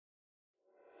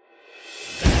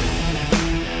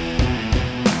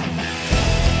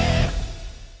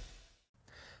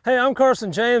Hey, I'm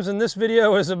Carson James, and this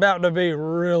video is about to be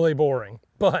really boring,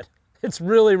 but it's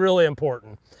really, really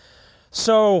important.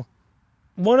 So,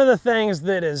 one of the things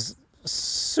that is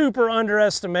super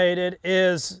underestimated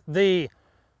is the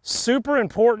super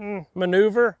important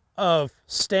maneuver of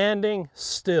standing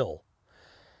still.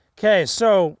 Okay,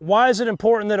 so why is it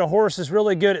important that a horse is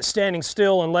really good at standing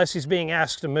still unless he's being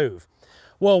asked to move?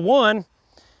 Well, one,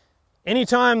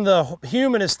 anytime the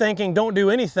human is thinking don't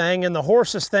do anything and the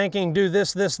horse is thinking do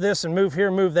this, this, this, and move here,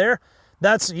 move there,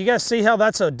 you guys see how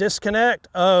that's a disconnect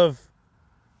of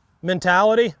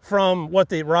mentality from what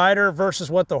the rider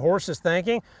versus what the horse is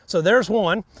thinking? So there's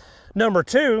one. Number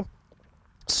two,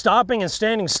 stopping and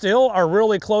standing still are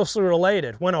really closely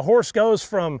related. When a horse goes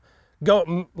from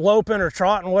loping or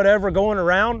trotting, whatever, going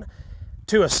around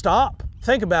to a stop,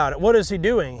 think about it. What is he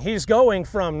doing? He's going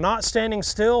from not standing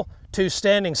still to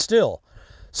standing still.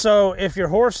 So if your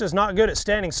horse is not good at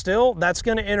standing still, that's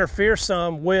going to interfere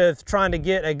some with trying to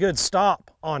get a good stop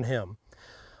on him.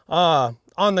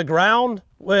 On the ground,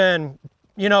 when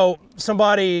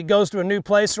somebody goes to a new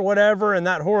place or whatever and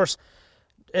that horse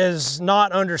is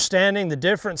not understanding the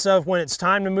difference of when it's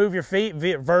time to move your feet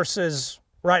versus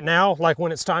right now, like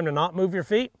when it's time to not move your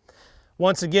feet.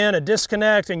 Once again, a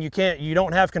disconnect, and you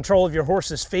don't have control of your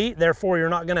horse's feet, therefore you're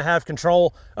not going to have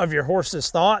control of your horse's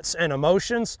thoughts and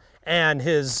emotions and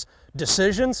his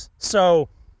decisions. So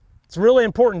it's a really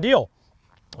important deal.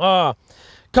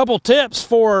 Couple tips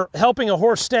for helping a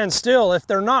horse stand still. If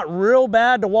they're not real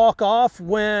bad to walk off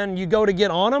when you go to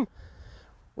get on them,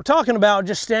 we're talking about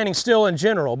just standing still in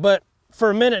general, but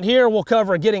for a minute here we'll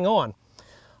cover getting on.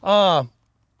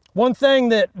 One thing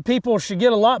that people should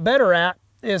get a lot better at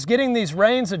is getting these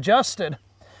reins adjusted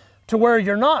to where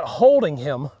you're not holding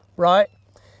him, right?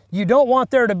 You don't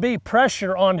want there to be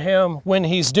pressure on him when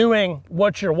he's doing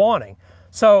what you're wanting.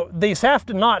 So these have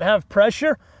to not have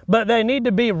pressure, but they need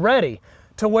to be ready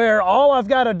to where all I've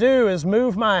got to do is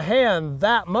move my hand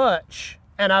that much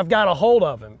and I've got a hold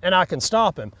of him and I can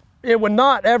stop him. It would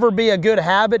not ever be a good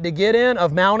habit to get in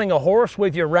of mounting a horse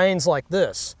with your reins like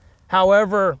this.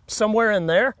 However, somewhere in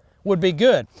there would be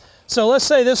good. So let's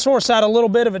say this horse had a little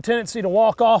bit of a tendency to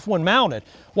walk off when mounted.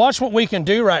 Watch what we can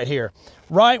do right here.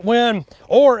 Right when,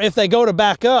 or if they go to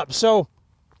back up. So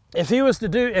if he was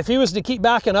to keep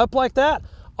backing up like that,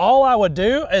 all I would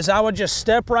do is I would just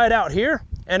step right out here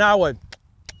and I would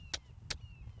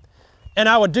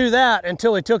do that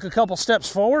until he took a couple steps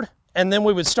forward, and then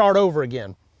we would start over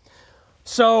again.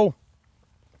 So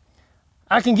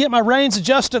I can get my reins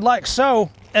adjusted like so,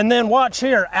 and then watch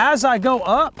here, as I go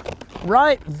up,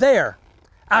 right there,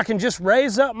 I can just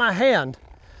raise up my hand.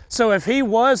 So if he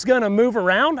was gonna move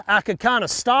around, I could kind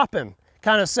of stop him,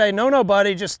 kind of say, no,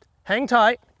 buddy, just hang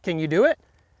tight. Can you do it?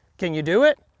 Can you do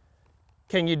it?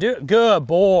 Can you do it? Good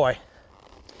boy.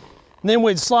 And then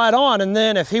we'd slide on, and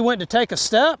then if he went to take a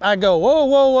step, I'd go,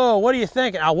 whoa, what are you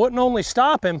thinking? I wouldn't only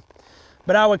stop him,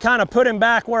 but I would kind of put him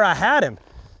back where I had him.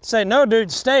 Say, no,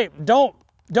 dude, stay, don't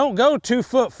go 2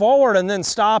 foot forward and then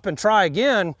stop and try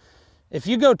again. If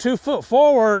you go 2 foot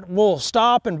forward, we'll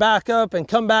stop and back up and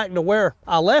come back to where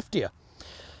I left you.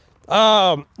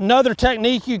 Another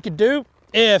technique you could do,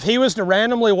 if he was to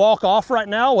randomly walk off right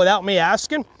now without me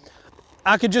asking,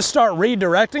 I could just start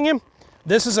redirecting him.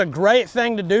 This is a great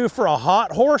thing to do for a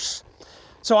hot horse.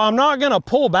 So I'm not gonna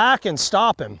pull back and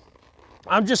stop him.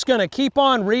 I'm just gonna keep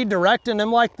on redirecting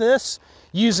him like this,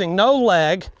 using no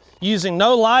leg, using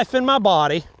no life in my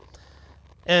body,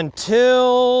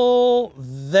 until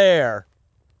there.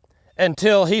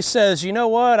 Until he says, you know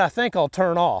what, I think I'll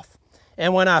turn off.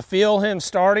 And when I feel him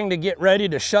starting to get ready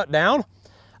to shut down,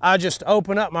 I just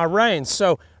open up my reins.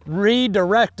 So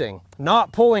redirecting,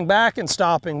 not pulling back and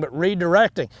stopping, but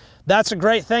redirecting. That's a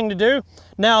great thing to do.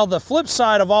 Now, the flip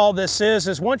side of all this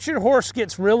is once your horse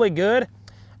gets really good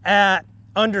at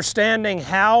understanding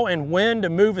how and when to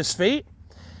move his feet,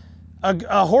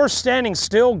 a horse standing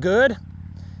still good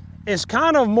is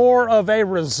kind of more of a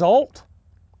result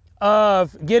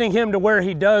of getting him to where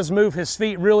he does move his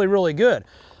feet really, really good.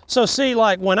 So see,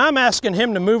 like when I'm asking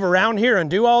him to move around here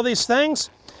and do all these things,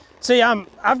 see,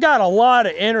 I've got a lot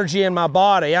of energy in my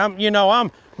body.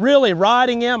 I'm really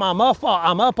riding him. I'm up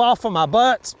off of my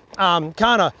butt. I'm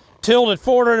kind of tilted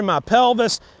forward in my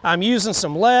pelvis. I'm using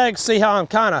some legs. See how I'm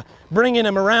kind of bringing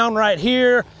him around right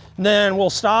here. Then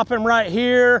we'll stop him right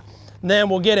here. Then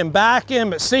we'll get him back in.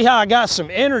 But see how I got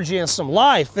some energy and some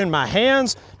life in my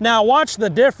hands. Now watch the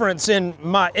difference in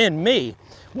me.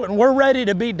 When we're ready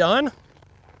to be done,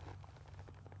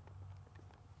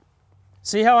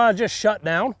 see how I just shut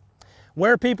down?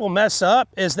 Where people mess up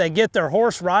is they get their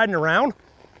horse riding around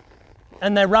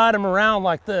and they ride him around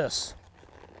like this.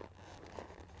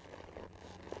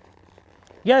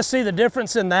 You guys see the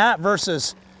difference in that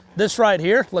versus this right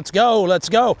here? Let's go, let's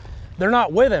go. They're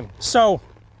not with him. So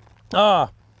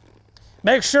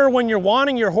make sure when you're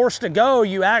wanting your horse to go,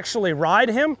 you actually ride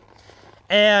him,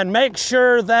 and make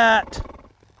sure that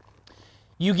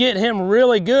you get him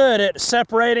really good at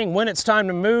separating when it's time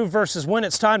to move versus when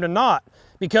it's time to not.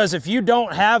 Because if you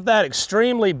don't have that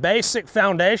extremely basic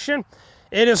foundation,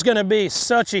 it is going to be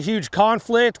such a huge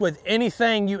conflict with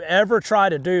anything you ever try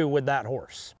to do with that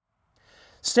horse.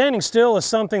 Standing still is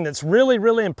something that's really,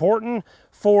 really important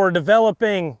for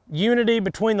developing unity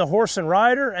between the horse and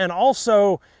rider, and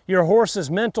also your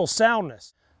horse's mental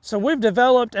soundness. So we've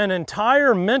developed an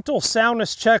entire mental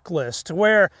soundness checklist to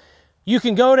where you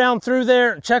can go down through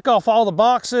there, check off all the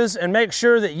boxes, and make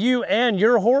sure that you and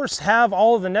your horse have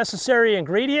all of the necessary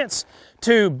ingredients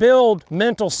to build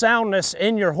mental soundness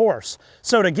in your horse.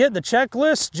 So to get the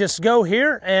checklist, just go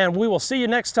here, and we will see you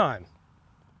next time.